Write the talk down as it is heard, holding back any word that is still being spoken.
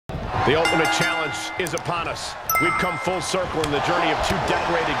The ultimate challenge is upon us. We've come full circle in the journey of two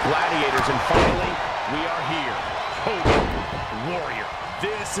decorated gladiators, and finally, we are here. Hogan, Warrior.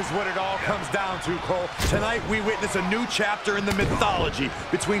 This is what it all comes down to, Cole. Tonight, we witness a new chapter in the mythology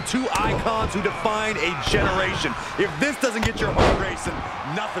between two icons who define a generation. If this doesn't get your heart racing,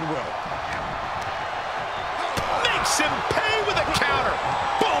 nothing will. Makes him pay with a counter.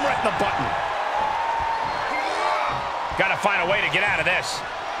 Boom, right in the button. Got to find a way to get out of this.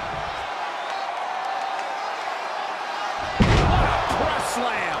 Press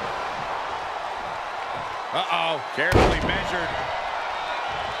slam. Uh-oh, carefully measured.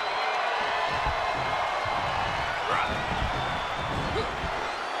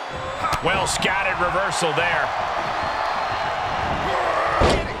 Well scattered reversal there.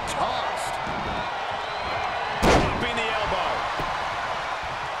 Getting tossed. Dropping the elbow.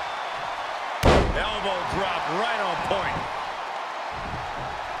 Elbow drop right on point.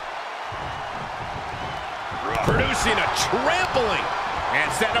 Producing a trampling. And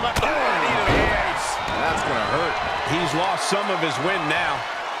set him up. Oh, knee to the face. That's going to hurt. He's lost some of his wind now.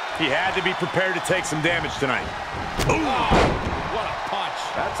 He had to be prepared to take some damage tonight. Ooh. What a punch.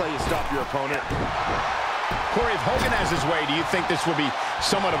 That's how you stop your opponent. Corey, if Hogan has his way, do you think this will be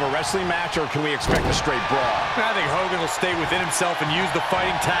somewhat of a wrestling match, or can we expect a straight brawl? I think Hogan will stay within himself and use the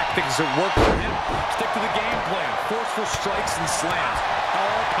fighting tactics that work for him. Stick to the game plan. Forceful strikes and slams.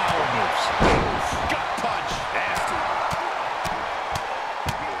 All power moves. Gut punch. Nasty.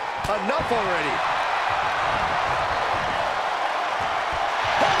 Enough already.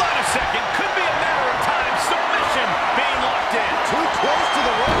 Hold on a second. Could be a matter of time. Submission being locked in. Too close to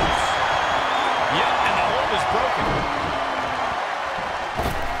the ropes. Yep, and the hold is broken.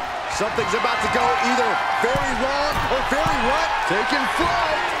 Something's about to go either very wrong or very right. Taking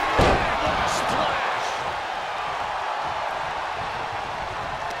flight. Splash.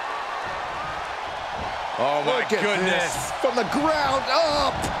 Oh, my goodness. From the ground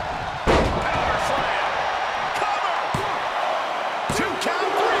up. Power slam. Cover. 2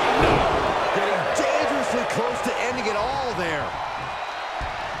 count, 3. No. Getting dangerously close to ending it all there.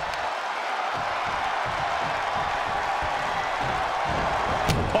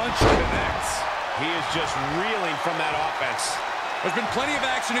 Punch connects. He is just reeling from that offense. There's been plenty of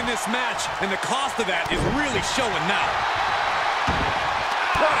action in this match, and the cost of that is really showing now.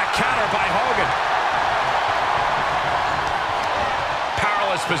 What a counter by Hogan.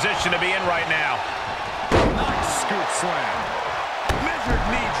 Powerless position to be in right now. Nice scoop slam. Measured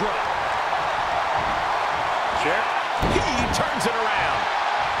knee drop. Chair. He turns it around.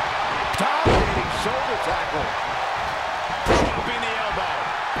 Dominating shoulder tackle. Dropping the elbow.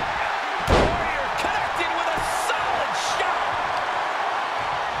 Warrior connecting with a solid shot.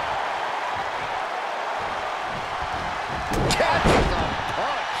 Catches a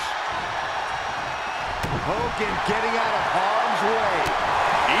punch. Hogan getting out of harm's way.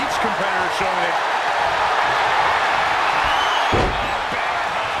 Each competitor showing it.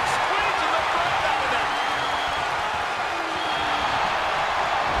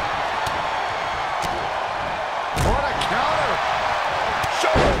 What a counter.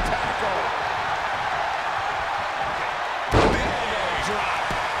 Shoulder tackle. Big drop.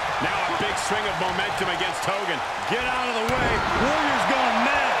 Now a big swing of momentum against Hogan. Get out of the way. Warrior's going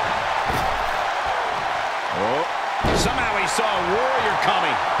mad. Oh. Somehow he saw a Warrior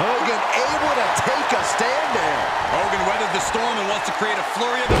coming. Hogan able to take a stand there. Hogan weathered the storm and wants to create a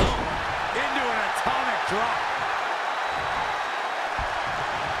flurry of his own. Into an atomic drop.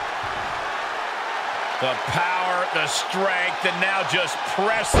 The power, the strength, and now just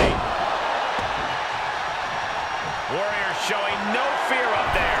pressing. Warrior showing no fear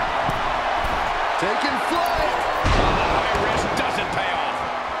up there. Taking flight. High risk doesn't pay off.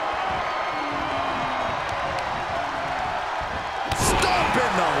 Stomp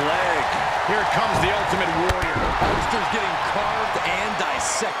in the leg. Here comes the Ultimate Warrior. Holster's getting carved and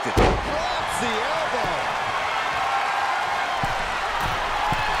dissected. Drops the elbow.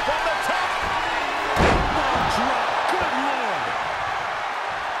 From the top. Elbow drop. Good Lord.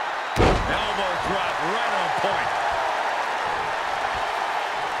 Elbow drop right on point.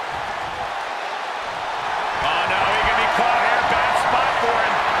 Oh, no, he can be caught here. Bad spot for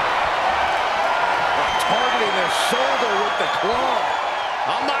him. Targeting the shoulder with the claw.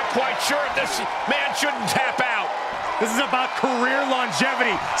 I'm not quite sure if this man shouldn't tap out. This is about career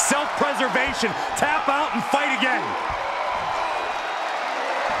longevity, self-preservation. Tap out and fight again.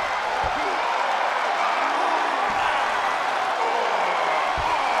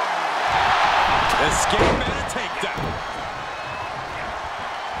 Escape and a takedown.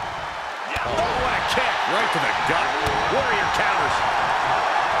 Oh, what a kick. Right to the gut. Warrior counters.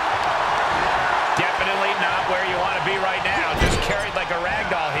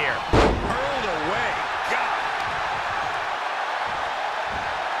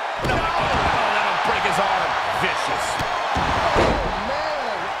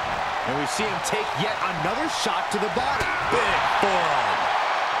 we see him take yet another shot to the body. Big forearm.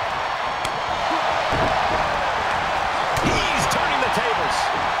 He's turning the tables.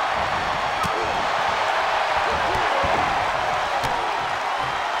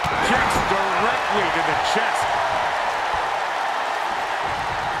 Kicks directly to the chest.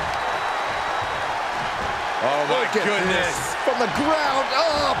 Oh, my goodness. From the ground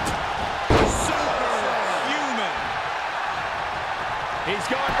up. Superhuman. He's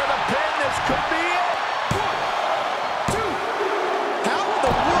going for the pin. This could be it. 1, 2. How in the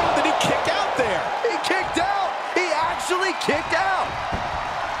world did he kick out there? He kicked out. He actually kicked out.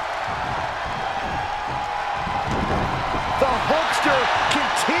 The Hulkster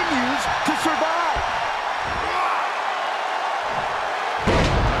continues to survive.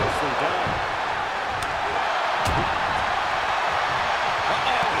 Nicely done.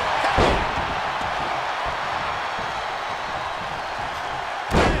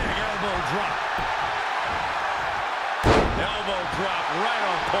 Drop. Elbow drop right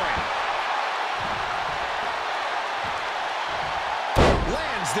on point.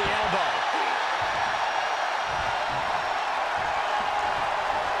 Lands the elbow.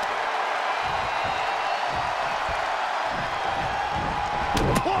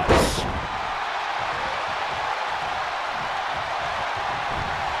 Push.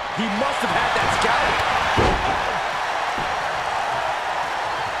 He must have had that scouted.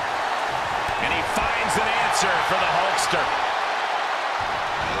 Finds an answer for the Hulkster.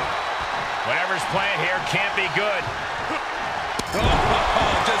 Whatever's playing here can't be good.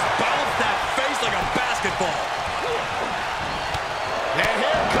 Just bounced that face like a basketball. And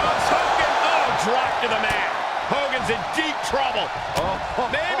here comes Hogan. Oh, drop to the mat. Hogan's in deep trouble.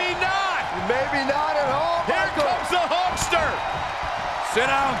 Maybe not. Maybe not at all. Here comes the Hulkster. Sit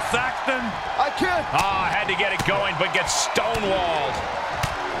down, Saxton. I can't. Had to get it going, but gets stonewalled.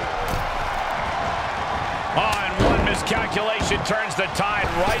 And one miscalculation turns the tide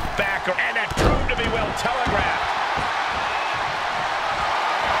right back, and it proved to be well telegraphed.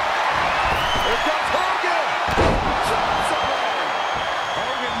 Here comes Hogan.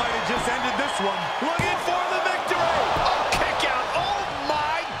 Hogan might have just ended this one. Looking for the victory. A kick out. Oh,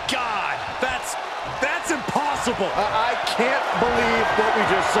 my God. That's impossible. I can't believe what we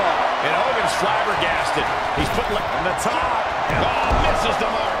just saw. And Hogan's flabbergasted. He's put on the top. Oh, misses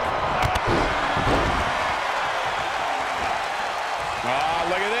the mark.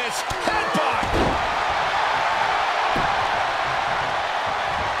 Look at this. Headbutt.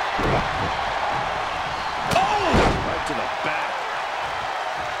 Oh! Right to the back.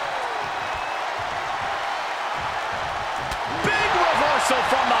 Big reversal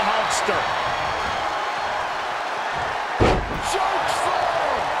from the Hulkster.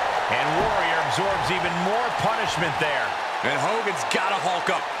 Chokeslam. And Warrior absorbs even more punishment there. And Hogan's got to hulk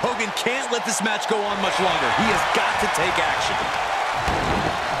up. Hogan can't let this match go on much longer. He has got to take action.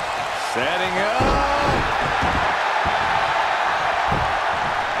 Setting up.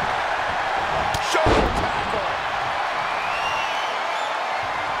 Shoulder tackle.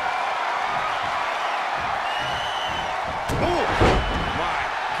 Ooh, my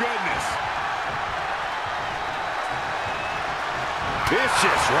goodness.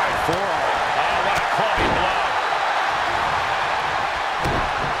 Vicious right forearm. Oh, what a clubby blow.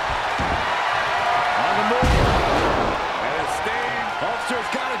 On the move. And a sting. Hulkster's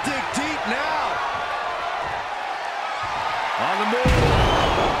got to dig deep now. On the move.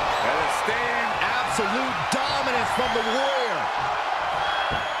 And a sting. Absolute dominance from the Warrior.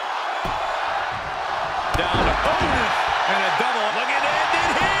 Down to Otis. And a double. Look at it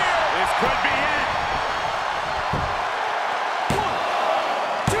ended here. This could be it. 1,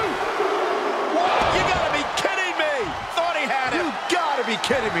 2. What? You gotta be kidding me. Thought he had it. You gotta be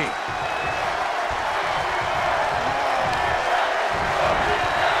kidding me.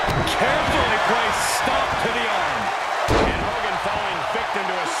 Carefully placed stop to the arm. And Hogan falling victim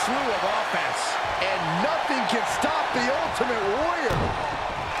to a slew of offense. And nothing can stop the Ultimate Warrior.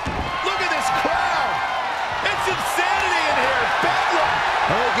 Look at this crowd. It's insanity in here. Bedlam.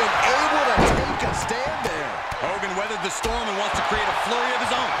 Hogan able to take a stand there. Hogan weathered the storm and wants to create a flurry of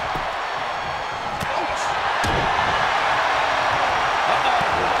his own. Ouch.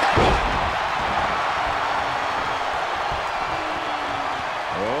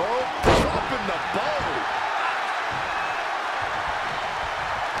 Oh, dropping the bow.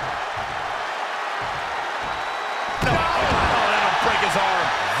 No. Oh, that'll break his arm.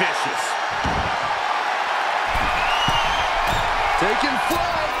 Vicious. Taking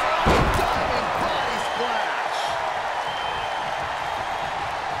flight. Diving body splash.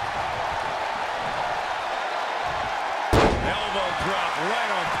 Elbow drop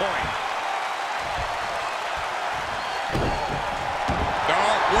right on point.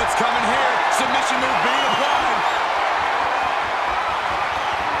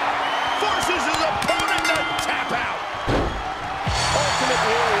 Ultimate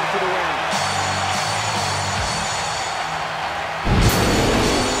Warrior for the win.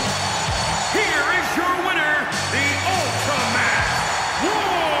 Here is your winner, the Ultimate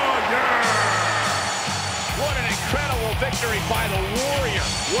Warrior. What an incredible victory by the Warrior.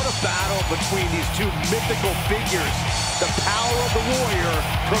 What a battle between these two mythical figures. The power of the Warrior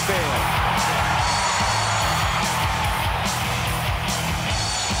prevailed.